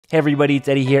Hey everybody, it's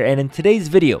Eddie here, and in today's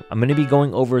video, I'm going to be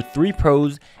going over 3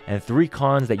 pros and 3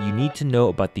 cons that you need to know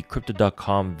about the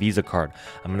Crypto.com Visa card.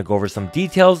 I'm going to go over some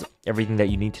details, everything that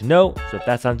you need to know, so if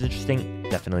that sounds interesting,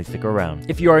 definitely stick around.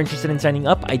 If you are interested in signing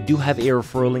up, I do have a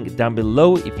referral link down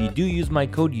below. If you do use my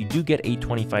code, you do get a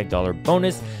 $25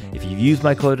 bonus. If you've used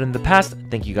my code in the past,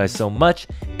 thank you guys so much.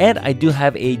 And I do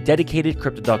have a dedicated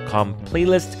Crypto.com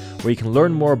playlist where you can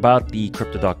learn more about the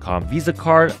Crypto.com Visa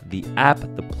card, the app,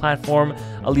 the platform.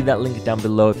 I'll leave that link down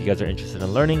below if you guys are interested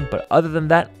in learning. But other than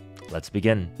that, let's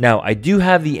begin. Now, I do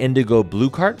have the Indigo Blue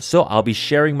card, so I'll be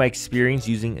sharing my experience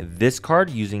using this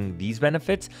card, using these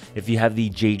benefits. If you have the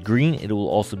Jade Green, it will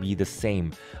also be the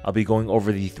same. I'll be going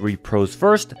over the 3 pros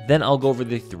first, then I'll go over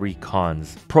the 3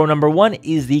 cons. Pro number 1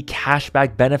 is the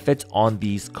cashback benefits on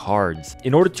these cards.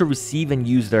 In order to receive and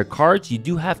use their cards, you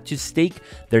do have to stake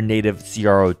their native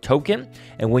CRO token.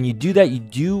 And when you do that, you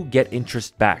do get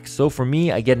interest back. So for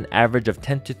me, I get an average of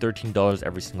 $10 to $13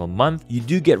 every single month. You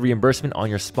do get reimbursement on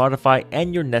your Spotify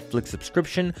and your Netflix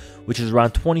subscription, which is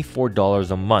around $24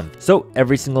 a month. So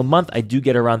every single month, I do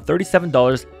get around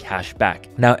 $37 cash back.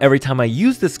 Now, every time I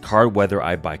use this card, whether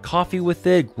I buy coffee with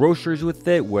it, groceries with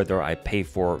it, whether I pay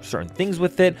for certain things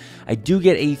with it, I do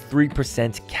get a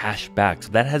 3% cash back. So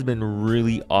that has been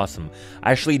really awesome.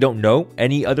 I actually don't know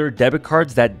any other debit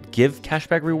cards that give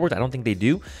cashback rewards. I don't think they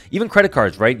do. Even credit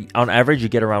cards, right? On average, you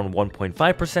get around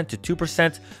 1.5% to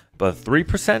 2%. But 3%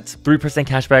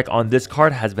 cashback on this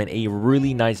card has been a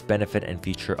really nice benefit and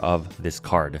feature of this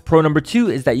card. Pro number 2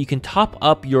 is that you can top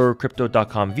up your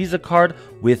Crypto.com Visa card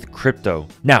with crypto.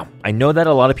 Now, I know that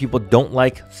a lot of people don't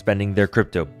like spending their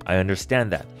crypto. I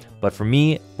understand that. But for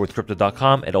me, with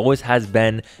Crypto.com, it always has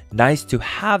been nice to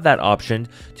have that option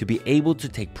to be able to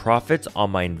take profits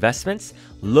on my investments,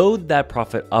 load that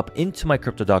profit up into my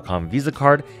Crypto.com Visa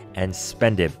card, and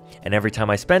spend it. And every time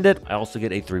I spend it, I also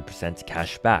get a 3%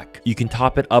 cash back. You can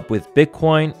top it up with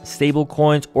Bitcoin, stable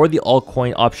coins, or the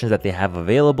altcoin options that they have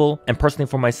available. And personally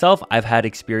for myself, I've had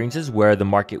experiences where the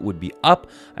market would be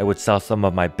up, I would sell some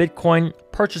of my Bitcoin,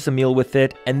 purchase a meal with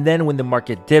it, and then when the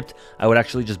market dipped, I would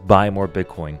actually just buy more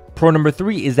Bitcoin. Pro number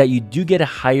 3 is that you do get a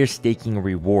higher staking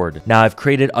reward. Now, I've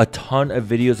created a ton of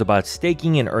videos about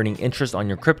staking and earning interest on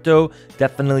your crypto.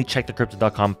 Definitely check the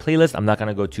Crypto.com playlist. I'm not going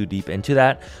to go too deep into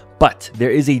that. But there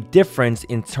is a difference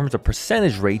in terms of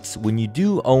percentage rates when you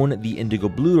do own the Indigo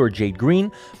Blue or Jade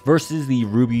Green versus the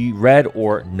Ruby Red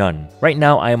or none. Right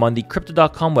now, I am on the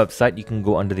Crypto.com website. You can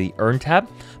go under the Earn tab.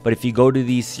 But if you go to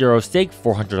the Zero Stake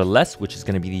 400 or less, which is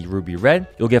going to be the Ruby Red,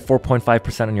 you'll get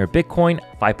 4.5% on your Bitcoin,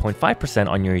 5.5%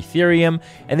 on your Ethereum,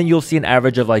 and then you'll see an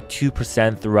average of like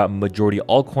 2% throughout majority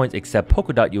altcoins except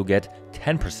Polkadot, you'll get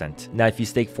 10%. Now, if you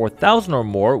stake 4,000 or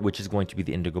more, which is going to be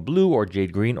the Indigo Blue or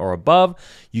Jade Green or above,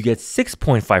 you get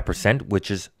 6.5%,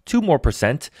 which is 2 more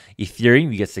percent.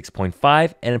 Ethereum, you get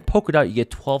 6.5, and in Polkadot, you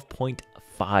get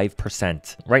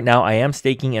 12.5%. Right now, I am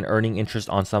staking and earning interest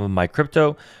on some of my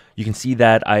crypto. You can see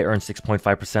that I earn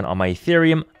 6.5% on my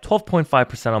Ethereum,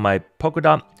 12.5% on my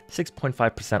Polkadot,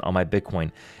 6.5% on my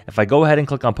Bitcoin. If I go ahead and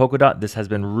click on Polkadot, this has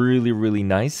been really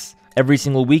nice. Every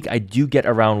single week, I do get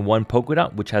around 1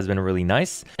 Polkadot, which has been really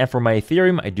nice. And for my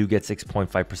Ethereum, I do get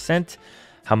 6.5%.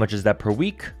 How much is that per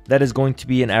week? That is going to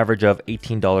be an average of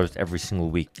 $18 every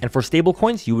single week. And for stable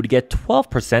coins, you would get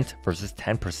 12% versus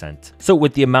 10%. So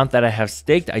with the amount that I have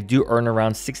staked, I do earn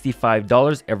around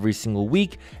 $65 every single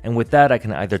week. And with that, I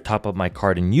can either top up my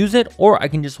card and use it, or I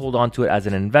can just hold on to it as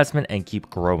an investment and keep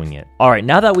growing it. All right,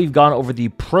 now that we've gone over the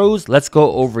pros, let's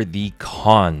go over the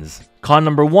cons. Con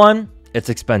number 1, it's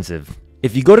expensive.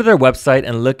 If you go to their website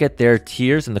and look at their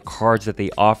tiers and the cards that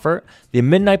they offer, the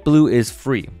Midnight Blue is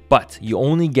free, but you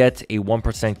only get a 1%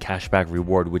 cashback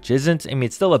reward, which isn't, I mean,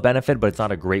 it's still a benefit, but it's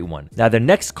not a great one. Now, their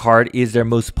next card is their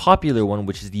most popular one,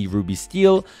 which is the Ruby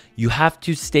Steel. You have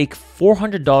to stake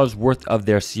 $400 worth of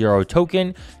their CRO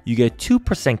token. You get 2%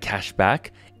 cashback,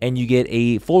 and you get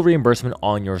a full reimbursement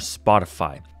on your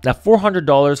Spotify. Now,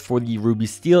 $400 for the Ruby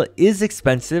Steel is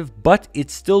expensive, but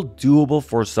it's still doable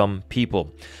for some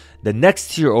people. The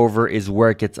next tier over is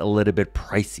where it gets a little bit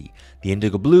pricey. The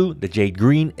Indigo Blue, the Jade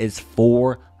Green is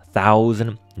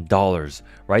 $4,000,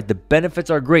 right? The benefits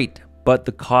are great, but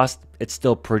the cost, it's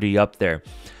still pretty up there.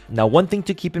 Now, one thing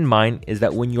to keep in mind is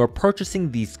that when you are purchasing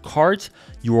these cards,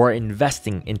 you are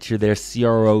investing into their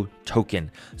CRO token.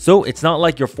 So it's not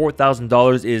like your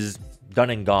 $4,000 is done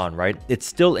and gone, right? It's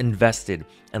still invested.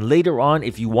 And later on,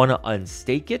 if you want to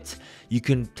unstake it, you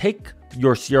can take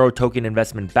your CRO token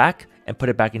investment back and put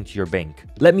it back into your bank.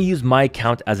 Let me use my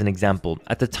account as an example.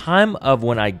 At the time of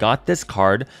when I got this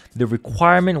card, the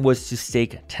requirement was to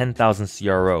stake 10,000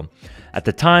 CRO. At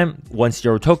the time, one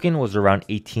CRO token was around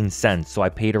 18 cents, so I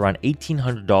paid around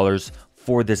 $1,800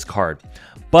 for this card.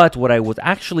 But what I was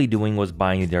actually doing was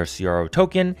buying their CRO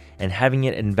token and having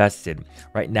it invested.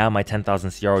 Right now, my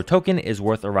 10,000 CRO token is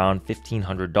worth around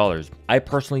 $1,500. I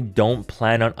personally don't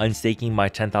plan on unstaking my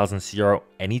 10,000 CRO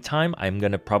anytime. I'm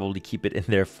going to probably keep it in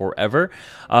there forever.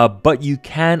 But you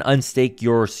can unstake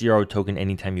your CRO token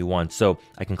anytime you want. So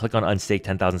I can click on unstake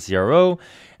 10,000 CRO,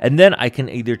 and then I can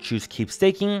either choose keep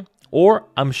staking, or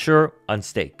I'm sure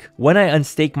unstake. When I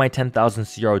unstake my 10,000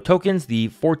 CRO tokens, the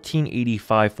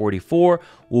 1485.44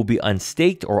 will be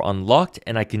unstaked or unlocked,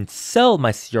 and I can sell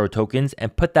my CRO tokens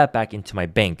and put that back into my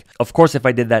bank. Of course, if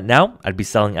I did that now, I'd be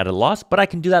selling at a loss, but I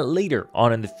can do that later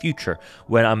on in the future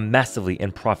when I'm massively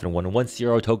in profit, when one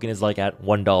CRO token is like at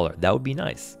 $1. That would be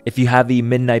nice. If you have the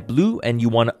Midnight Blue and you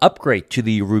want to upgrade to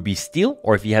the Ruby Steel,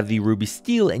 or if you have the Ruby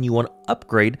Steel and you want to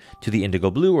upgrade to the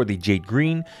Indigo Blue or the Jade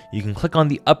Green, you can click on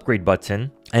the upgrade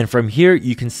button. And from here,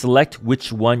 you can select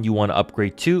which one you want to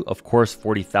upgrade to. Of course,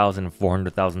 $40,000 and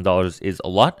 $400,000 is a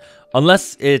lot,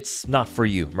 unless it's not for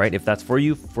you, right? If that's for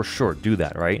you, for sure, do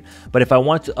that, right? But if I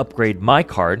want to upgrade my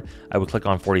card, I would click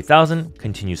on 40,000,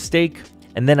 continue stake,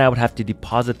 and then I would have to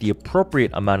deposit the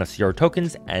appropriate amount of CR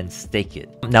tokens and stake it.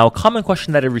 Now, a common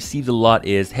question that I received a lot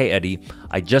is, hey Eddie,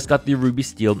 I just got the Ruby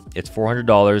Steel, it's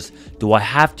 $400. Do I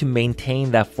have to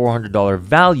maintain that $400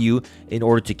 value in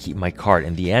order to keep my card?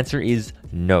 And the answer is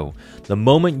no. The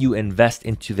moment you invest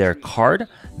into their card,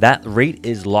 that rate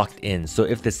is locked in. So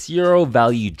if the CRO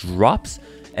value drops,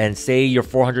 and say your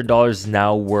 $400 is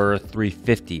now worth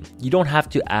 $350, you don't have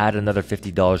to add another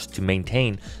 $50 to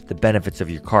maintain the benefits of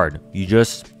your card. You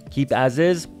just keep as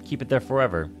is, keep it there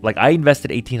forever. Like I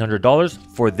invested $1,800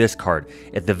 for this card.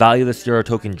 If the value of the CRO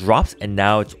token drops and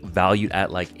now it's valued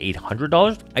at like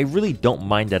 $800, I really don't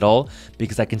mind at all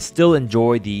because I can still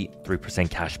enjoy the 3%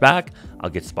 cash back. I'll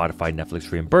get Spotify, Netflix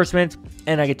reimbursement,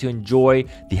 and I get to enjoy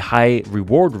the high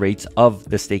reward rates of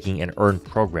the staking and earn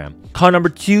program. Con number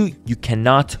 2, you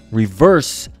cannot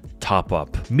reverse top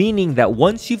up, meaning that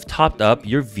once you've topped up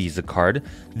your Visa card,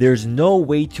 there's no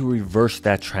way to reverse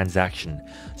that transaction.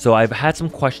 So I've had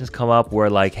some questions come up where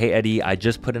like, hey Eddie, I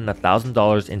just put in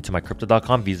 $1,000 into my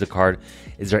Crypto.com Visa card.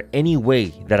 Is there any way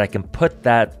that I can put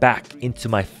that back into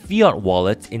my fiat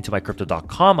wallet, into my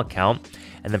Crypto.com account,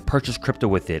 and then purchase crypto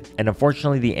with it? And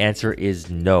unfortunately, the answer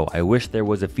is no. I wish there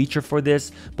was a feature for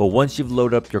this, but once you've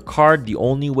loaded up your card, the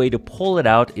only way to pull it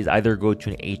out is either go to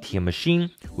an ATM machine,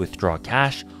 withdraw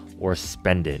cash, or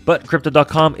spend it. But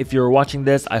Crypto.com, if you're watching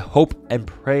this, I hope and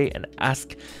pray and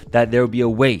ask that there will be a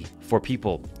way for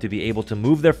people to be able to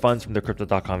move their funds from their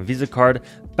Crypto.com Visa card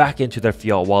back into their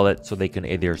fiat wallet so they can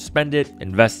either spend it,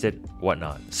 invest it,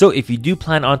 whatnot. So if you do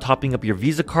plan on topping up your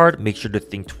Visa card, make sure to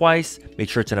think twice, make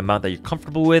sure it's an amount that you're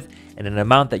comfortable with and an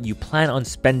amount that you plan on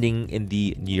spending in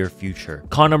the near future.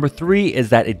 Con number 3 is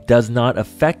that it does not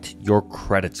affect your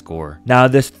credit score. Now,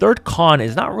 this third con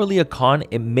is not really a con.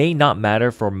 It may not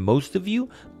matter for most of you,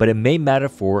 but it may matter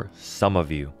for some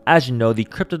of you. As you know, the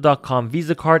Crypto.com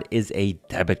Visa card is a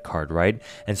debit card, right?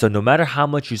 And so no matter how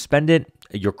much you spend it,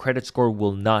 your credit score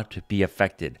will not be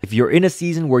affected. If you're in a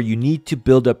season where you need to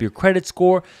build up your credit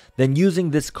score, then using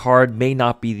this card may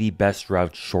not be the best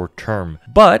route short term.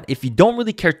 But if you don't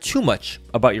really care too much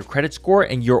about your credit score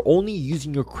and you're only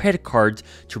using your credit cards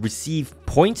to receive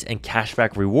points and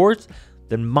cashback rewards,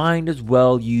 then might as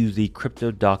well use the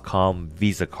Crypto.com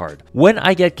Visa card. When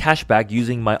I get cash back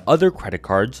using my other credit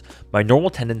cards, my normal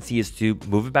tendency is to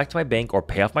move it back to my bank or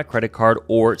pay off my credit card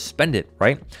or spend it,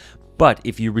 right? But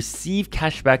if you receive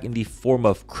cash back in the form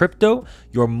of crypto,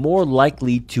 you're more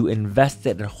likely to invest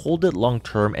it and hold it long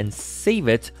term and save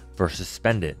it versus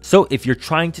spend it. So if you're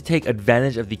trying to take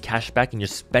advantage of the cashback and you're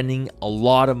spending a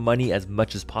lot of money as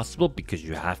much as possible because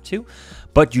you have to,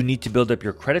 but you need to build up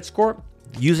your credit score,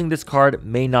 using this card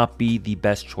may not be the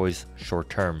best choice short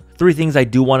term. 3 things I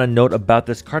do want to note about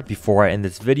this card before I end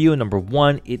this video. Number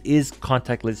 1, it is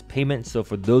contactless payment. So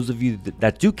for those of you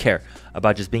that do care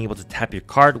about just being able to tap your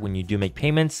card when you do make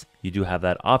payments, you do have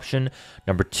that option.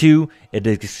 Number 2, it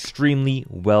is extremely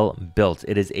well built.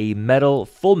 It is a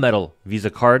full metal Visa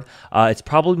card. It's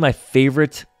probably my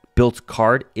favorite built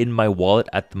card in my wallet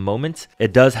at the moment.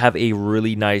 It does have a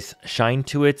really nice shine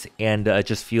to it and it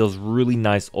just feels really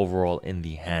nice overall in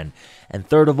the hand. And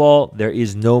third of all, there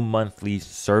is no monthly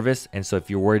service. And so if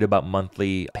you're worried about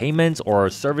monthly payments or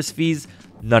service fees,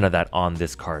 none of that on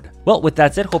this card. Well, with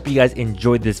that said, hope you guys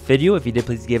enjoyed this video. If you did,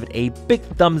 please give it a big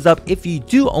thumbs up. If you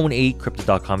do own a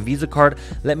Crypto.com Visa card,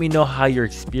 let me know how your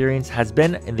experience has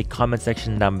been in the comment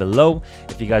section down below.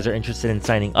 If you guys are interested in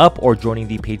signing up or joining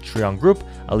the Patreon group,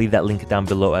 I'll leave that link down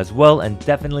below as well. And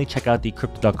definitely check out the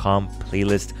Crypto.com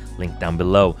playlist link down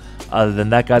below. Other than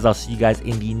that, guys, I'll see you guys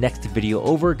in the next video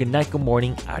over. Good night, good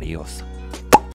morning, adios.